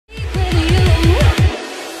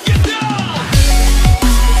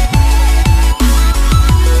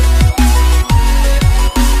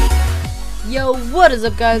What is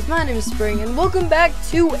up, guys? My name is Spring and welcome back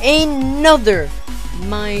to another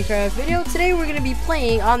Minecraft video. Today we're going to be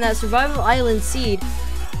playing on that survival island seed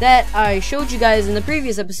that I showed you guys in the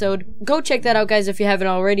previous episode. Go check that out, guys, if you haven't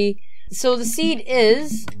already. So the seed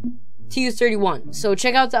is TU31. So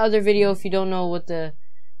check out the other video if you don't know what the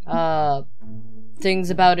things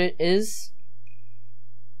about it is.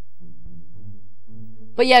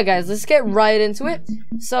 But yeah, guys, let's get right into it.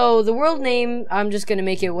 So the world name, I'm just gonna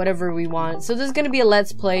make it whatever we want. So this is gonna be a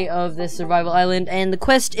let's play of this survival island, and the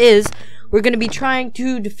quest is we're gonna be trying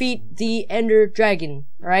to defeat the Ender Dragon.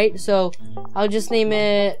 Right? So I'll just name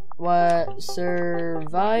it what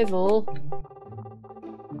survival.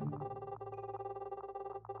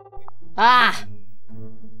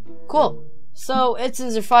 Cool. So it's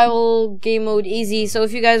in survival game mode easy. So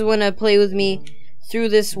if you guys wanna play with me through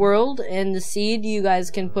this world and the seed, you guys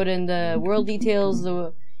can put in the world details.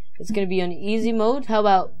 It's gonna be on easy mode. How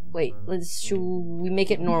about, wait, should we make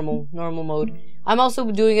it normal mode? I'm also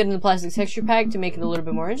doing it in the plastic texture pack to make it a little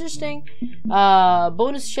bit more interesting.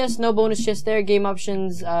 Bonus chest, no bonus chest there. Game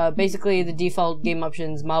options, basically the default game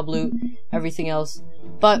options, mob loot, everything else.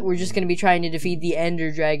 But we're just gonna be trying to defeat the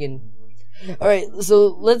Ender Dragon. Alright,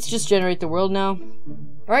 so let's just generate the world now.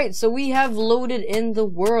 Alright, so we have loaded in the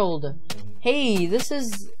world. Hey, this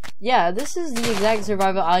is the exact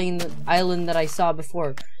survival island that I saw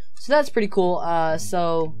before. So that's pretty cool.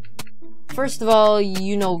 So first of all,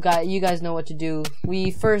 you guys know what to do. We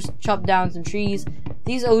first chop down some trees.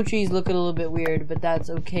 These oak trees look a little bit weird, but that's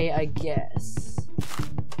okay, I guess.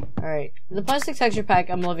 Alright, the plastic texture pack,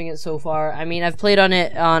 I'm loving it so far. I mean, I've played on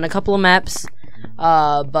it on a couple of maps,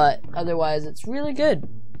 but otherwise it's really good.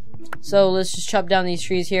 So let's just chop down these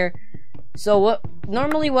trees here. So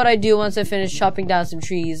normally what I do once I finish chopping down some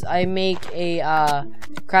trees, I make a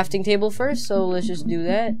crafting table first. So let's just do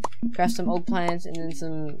that. Craft some oak plants and then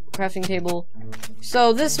some crafting table.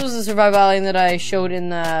 So this was the survival island that I showed in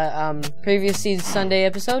the previous Seed Sunday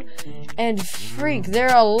episode. And freak, there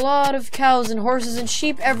are a lot of cows and horses and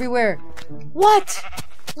sheep everywhere. What?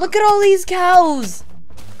 Look at all these cows!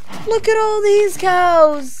 Look at all these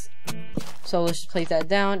cows! So let's just plate that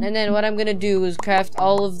down, and then what I'm gonna do is craft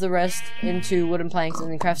all of the rest into wooden planks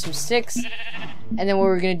and then craft some sticks. And then what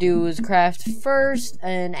we're gonna do is craft first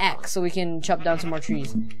an axe so we can chop down some more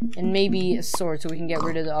trees, and maybe a sword so we can get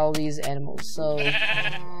rid of all these animals. So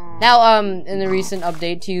now in the recent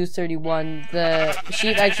update to 31, the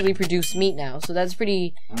sheep actually produce meat now, so that's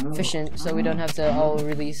pretty efficient. So we don't have to all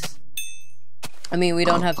release. I mean, we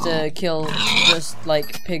don't have to kill just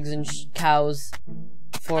like pigs and cows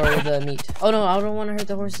for the meat. Oh no, I don't want to hurt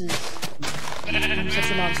the horses. I'm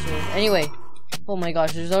such a monster. Anyway, oh my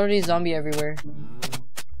gosh, there's already a zombie everywhere.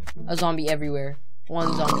 A zombie everywhere.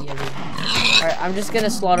 One zombie everywhere. Alright, I'm just gonna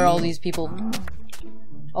slaughter all these people.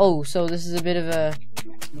 Oh, so this is a bit of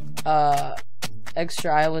a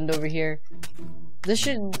extra island over here. This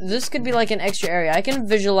could be like an extra area. I can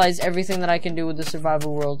visualize everything that I can do with the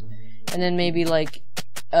survival world, and then maybe like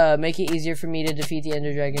make it easier for me to defeat the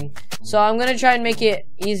Ender Dragon. So I'm gonna try and make it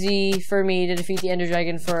easy for me to defeat the Ender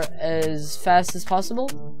Dragon for as fast as possible.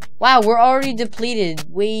 Wow, we're already depleted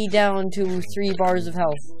way down to 3 bars of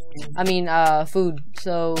health. I mean, food.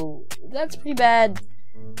 So that's pretty bad.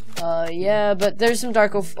 Yeah, but there's some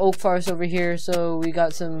dark oak forest over here, so we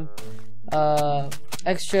got some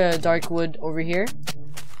extra dark wood over here,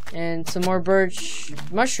 and some more birch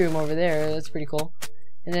mushroom over there. That's pretty cool.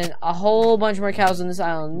 And then a whole bunch more cows on this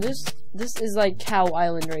island. This is like cow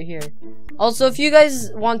island right here. Also, if you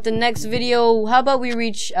guys want the next video, how about we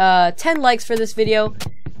reach 10 likes for this video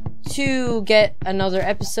to get another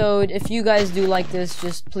episode. If you guys do like this,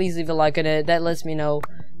 just please leave a like on it. That lets me know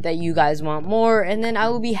that you guys want more, and then I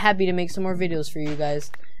will be happy to make some more videos for you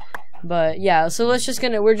guys. But yeah, so we're just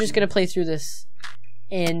gonna play through this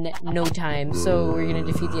in no time. So we're gonna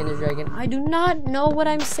defeat the Ender Dragon. I do not know what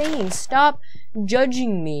I'm saying. Stop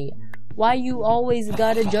judging me. Why you always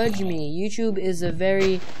gotta judge me? YouTube is a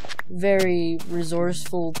very, very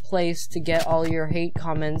resourceful place to get all your hate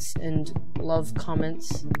comments and love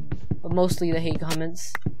comments, but mostly the hate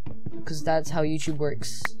comments, because that's how YouTube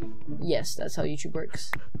works. Yes, that's how YouTube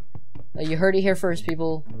works. You heard it here first,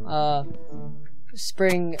 people.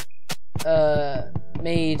 Spring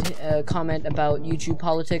made a comment about YouTube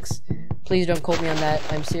politics. Please don't quote me on that.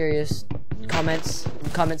 I'm serious. Comments,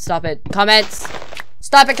 stop it. Comments!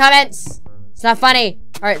 Stop it, comments! It's not funny!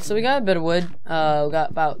 Alright, so we got a bit of wood. We got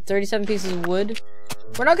about 37 pieces of wood.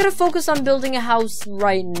 We're not gonna focus on building a house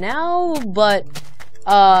right now, but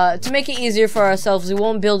to make it easier for ourselves, we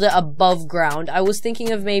won't build it above ground. I was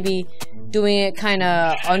thinking of maybe doing it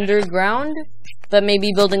kinda underground, but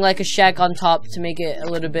maybe building like a shack on top to make it a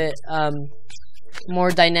little bit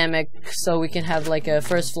more dynamic, so we can have like a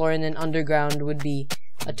first floor and then underground would be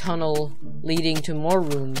a tunnel leading to more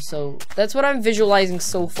rooms. So that's what I'm visualizing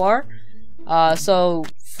so far. So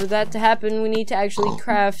for that to happen, we need to actually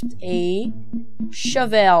craft a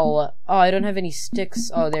shovel. Oh, I don't have any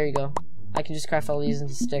sticks. Oh, there you go. I can just craft all these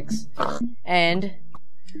into sticks and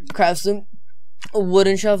craft some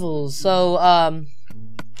wooden shovels. So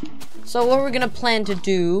what we're gonna plan to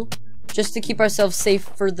do, just to keep ourselves safe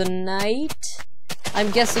for the night,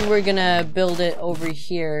 I'm guessing we're gonna build it over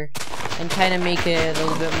here and kind of make it a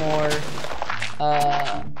little bit more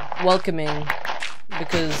welcoming,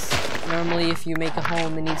 because normally if you make a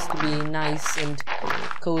home, it needs to be nice and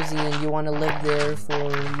cozy and you want to live there for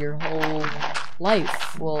your whole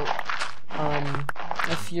life. Well,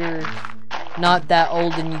 if you're not that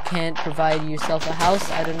old and you can't provide yourself a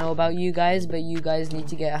house, I don't know about you guys, but you guys need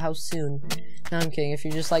to get a house soon. No, I'm kidding. If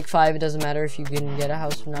you're just like 5, it doesn't matter if you can get a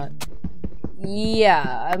house or not.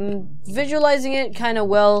 Yeah, I'm visualizing it kind of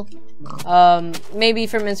well. Maybe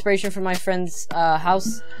from inspiration from my friend's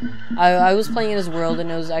house. I was playing in his world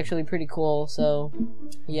and it was actually pretty cool. So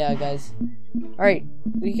yeah, guys. All right,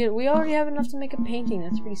 we already have enough to make a painting.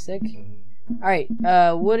 That's pretty sick. All right,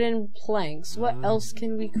 wooden planks. What else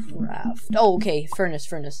can we craft? Oh, okay, furnace.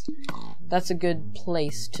 That's a good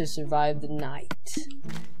place to survive the night.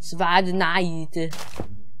 Survive the night.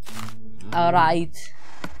 All right.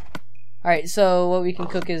 Alright, so what we can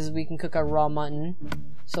cook is we can cook our raw mutton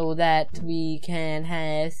so that we can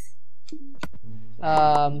have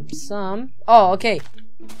some. Oh, okay.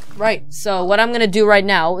 Right, so what I'm gonna do right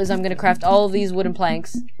now is I'm gonna craft all of these wooden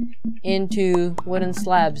planks into wooden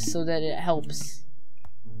slabs so that it helps.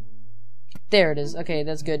 There it is. Okay,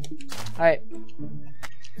 that's good. Alright.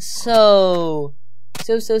 So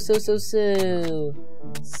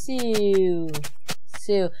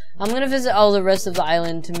I'm gonna visit all the rest of the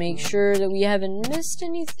island to make sure that we haven't missed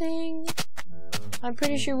anything. I'm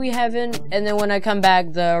pretty sure we haven't. And then when I come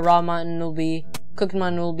back, the raw mutton will be, cooked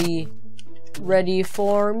mutton will be ready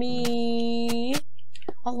for me.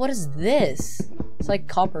 Oh, what is this? It's like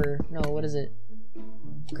copper. No, what is it?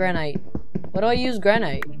 Granite. What do I use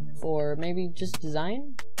granite for? Maybe just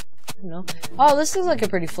design? I don't know. Oh, this looks like a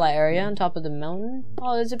pretty flat area on top of the mountain.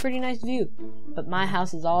 Oh, it's a pretty nice view. But my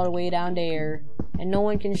house is all the way down there, and no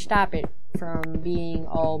one can stop it from being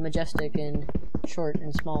all majestic and short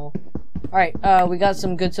and small. Alright, we got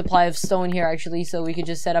some good supply of stone here actually, so we could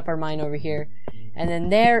just set up our mine over here. And then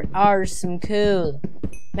there are some cool...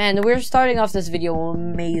 Man, we're starting off this video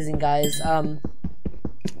amazing, guys.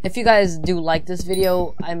 If you guys do like this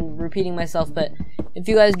video, I'm repeating myself, but if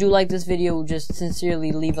you guys do like this video, just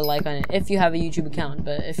sincerely leave a like on it if you have a YouTube account.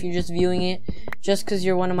 But if you're just viewing it just because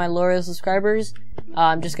you're one of my loyal subscribers,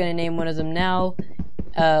 I'm just gonna name one of them now,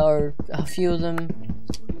 or a few of them.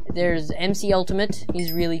 There's MC Ultimate,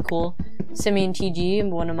 he's really cool. Simeon TG,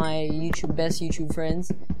 one of my best YouTube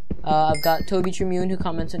friends. I've got Toby Tremune, who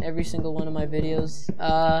comments on every single one of my videos.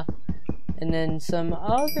 And then some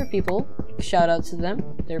other people, shout out to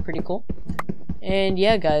them, they're pretty cool. And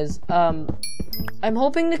yeah, guys, I'm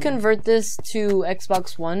hoping to convert this to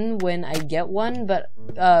Xbox One when I get one, but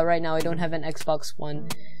right now I don't have an Xbox One.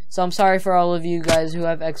 So I'm sorry for all of you guys who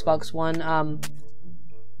have Xbox One.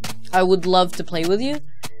 I would love to play with you,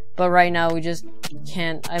 but right now we just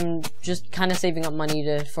can't. I'm just kind of saving up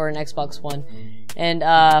money for an Xbox One. And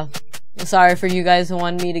sorry for you guys who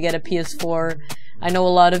want me to get a PS4. I know a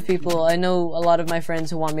lot of people, I know a lot of my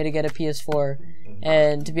friends who want me to get a PS4,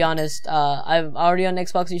 and to be honest, I'm already on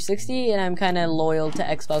Xbox 360, and I'm kind of loyal to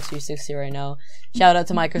Xbox 360 right now. Shout out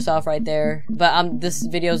to Microsoft right there. But this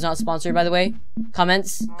video is not sponsored, by the way.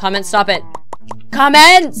 Comments, stop it.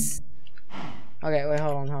 Comments! Okay, wait,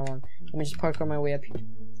 hold on. Let me just parkour my way up here.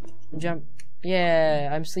 Jump.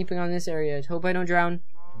 Yeah, I'm sleeping on this area. Hope I don't drown.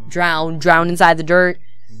 Drown inside the dirt.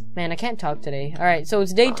 Man, I can't talk today. Alright, so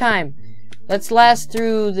it's daytime. Let's last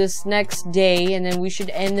through this next day, and then we should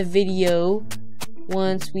end the video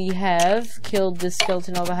once we have killed this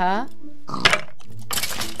skeleton over here.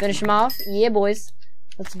 Finish him off. Yeah, boys.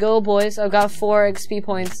 Let's go, boys. I've got 4 XP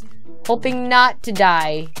points. Hoping not to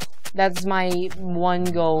die. That's my one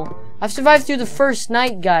goal. I've survived through the first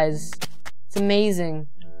night, guys. It's amazing.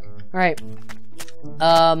 Alright.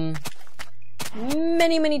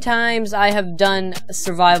 Many times I have done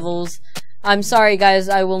survivals. I'm sorry, guys,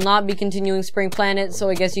 I will not be continuing Spring Planet, so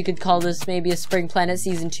I guess you could call this maybe a Spring Planet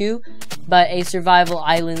Season 2, but a Survival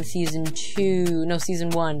Island Season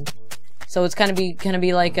 1. So it's gonna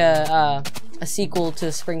be like a sequel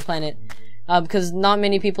to Spring Planet, because not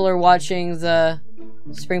many people are watching the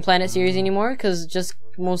Spring Planet series anymore, because just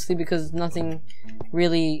mostly because nothing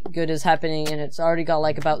really good is happening, and it's already got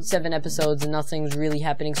like about 7 episodes and nothing's really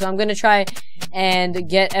happening. So I'm gonna try and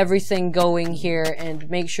get everything going here and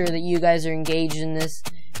make sure that you guys are engaged in this,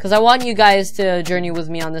 because I want you guys to journey with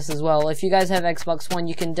me on this as well. If you guys have Xbox One,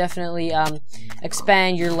 you can definitely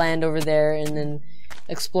expand your land over there and then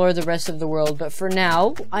explore the rest of the world. But for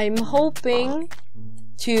now, I'm hoping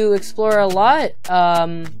to explore a lot.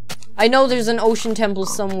 I know there's an ocean temple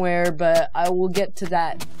somewhere, but I will get to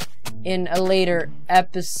that in a later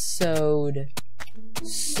episode.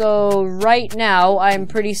 So right now I'm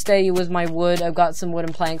pretty steady with my wood. I've got some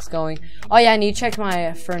wooden planks going. Oh yeah, I need to check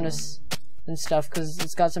my furnace and stuff because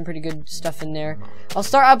it's got some pretty good stuff in there. I'll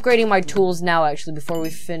start upgrading my tools now actually before we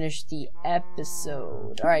finish the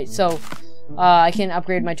episode. Alright, so I can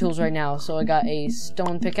upgrade my tools right now. So I got a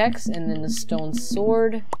stone pickaxe and then a stone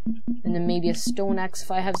sword and then maybe a stone axe if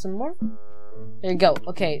I have some more. There you go.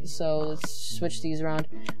 Okay, so let's switch these around.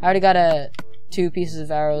 I already got 2 pieces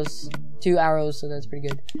of arrows, 2 arrows, so that's pretty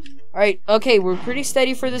good. Alright, okay, we're pretty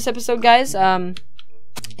steady for this episode, guys. And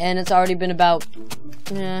it's already been about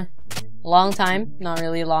a long time. Not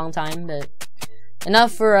really a long time, but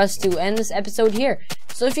enough for us to end this episode here.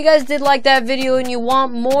 So if you guys did like that video and you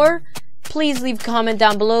want more, please leave a comment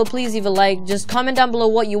down below. Please leave a like. Just comment down below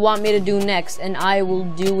what you want me to do next, and I will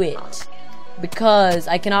do it. Because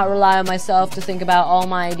I cannot rely on myself to think about all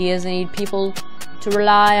my ideas. I need people to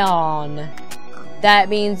rely on. That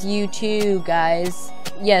means you too, guys.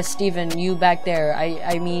 Yes, Steven, you back there.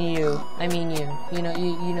 I mean you. I mean you. You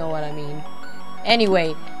know what I mean.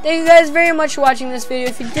 Anyway, thank you guys very much for watching this video.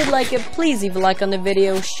 If you did like it, please leave a like on the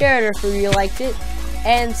video. Share it if you liked it.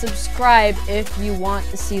 And subscribe if you want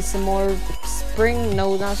to see some more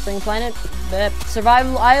not Spring Planet, but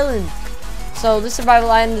Survival Island. So this Survival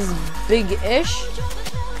Island is big-ish,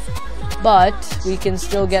 but we can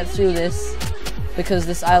still get through this because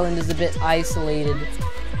this island is a bit isolated.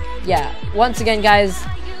 Yeah, once again guys,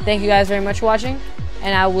 thank you guys very much for watching,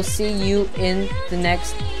 and I will see you in the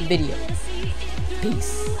next video.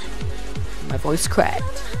 Peace. My voice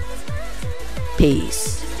cracked.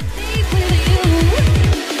 Peace.